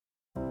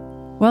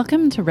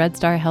Welcome to Red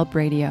Star Help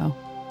Radio,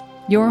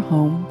 your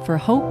home for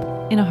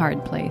hope in a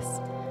hard place.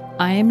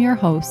 I am your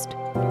host,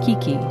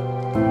 Kiki.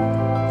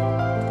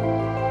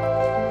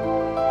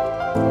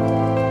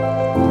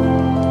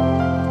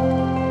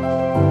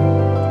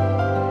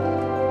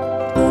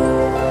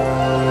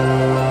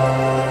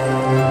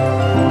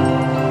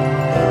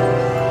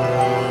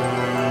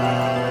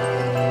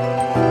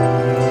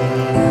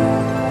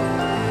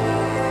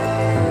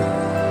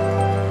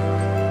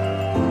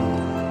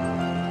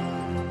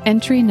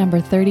 Entry number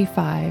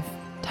 35,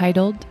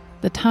 titled,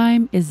 "The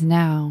Time Is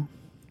Now."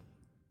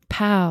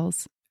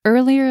 Pals,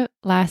 earlier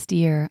last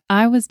year,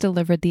 I was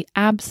delivered the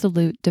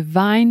absolute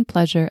divine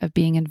pleasure of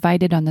being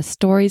invited on the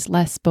Stories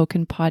Less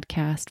Spoken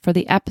podcast for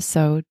the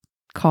episode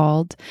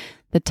called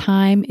 "The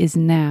Time Is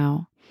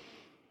Now."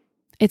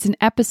 It's an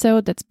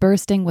episode that's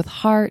bursting with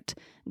heart,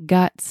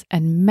 guts,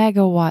 and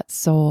megawatt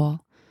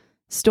soul.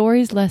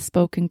 Stories Less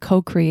Spoken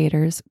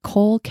co-creators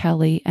Cole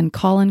Kelly and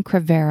Colin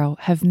Crevero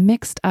have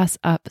mixed us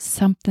up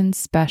something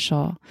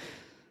special.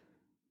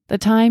 The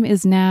Time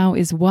Is Now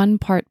is one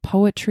part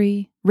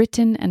poetry,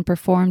 written and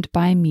performed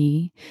by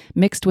me,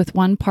 mixed with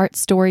one part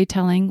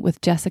storytelling with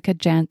Jessica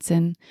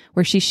Jansen,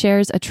 where she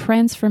shares a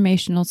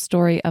transformational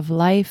story of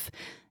life,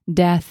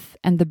 death,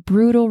 and the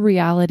brutal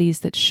realities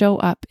that show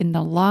up in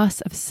the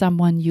loss of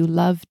someone you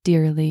love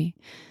dearly,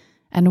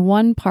 and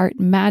one part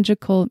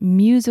magical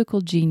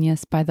musical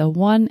genius by the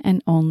one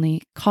and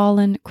only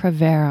Colin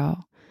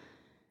Crevero.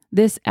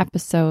 This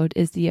episode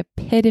is the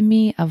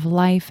epitome of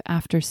life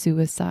after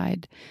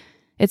suicide.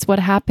 It's what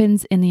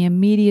happens in the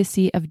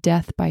immediacy of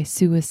death by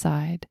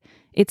suicide.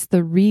 It's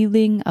the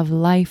reeling of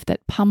life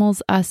that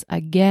pummels us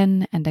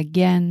again and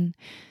again.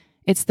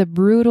 It's the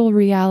brutal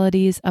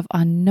realities of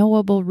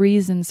unknowable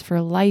reasons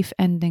for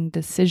life-ending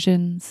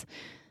decisions.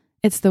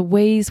 It's the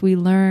ways we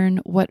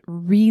learn what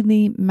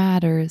really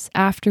matters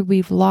after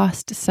we've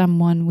lost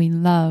someone we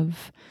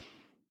love.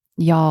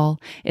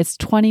 Y'all, it's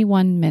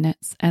 21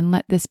 minutes, and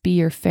let this be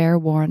your fair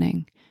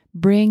warning.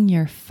 Bring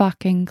your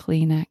fucking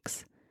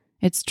Kleenex.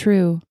 It's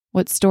true,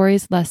 what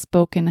Stories Less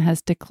Spoken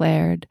has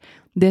declared.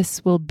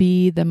 This will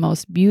be the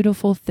most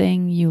beautiful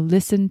thing you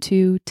listen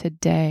to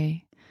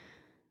today.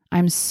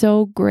 I'm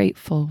so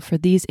grateful for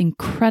these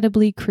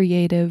incredibly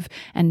creative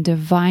and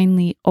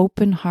divinely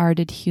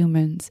open-hearted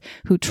humans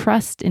who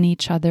trust in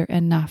each other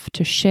enough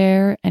to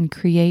share and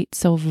create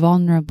so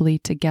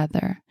vulnerably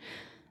together.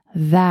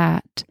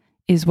 That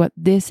is what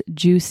this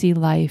juicy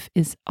life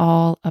is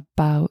all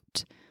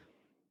about.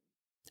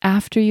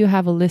 After you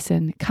have a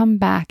listen, come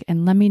back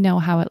and let me know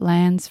how it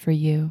lands for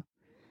you.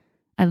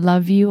 I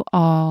love you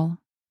all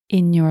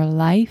in your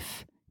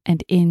life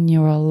and in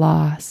your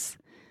loss.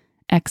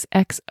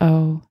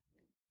 XXO.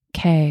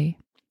 K.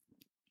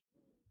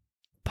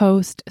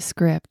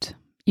 Postscript.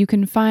 You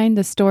can find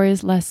the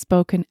Stories Less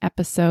Spoken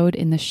episode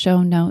in the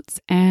show notes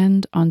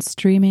and on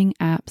streaming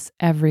apps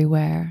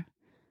everywhere.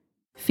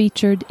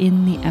 Featured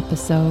in the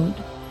episode,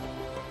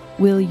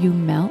 Will You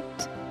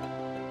Melt?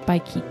 By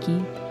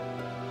Kiki,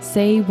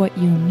 Say What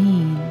You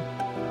Mean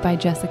by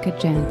Jessica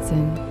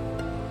Jansen,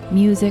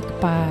 music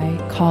by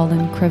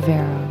Colin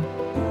Crevero.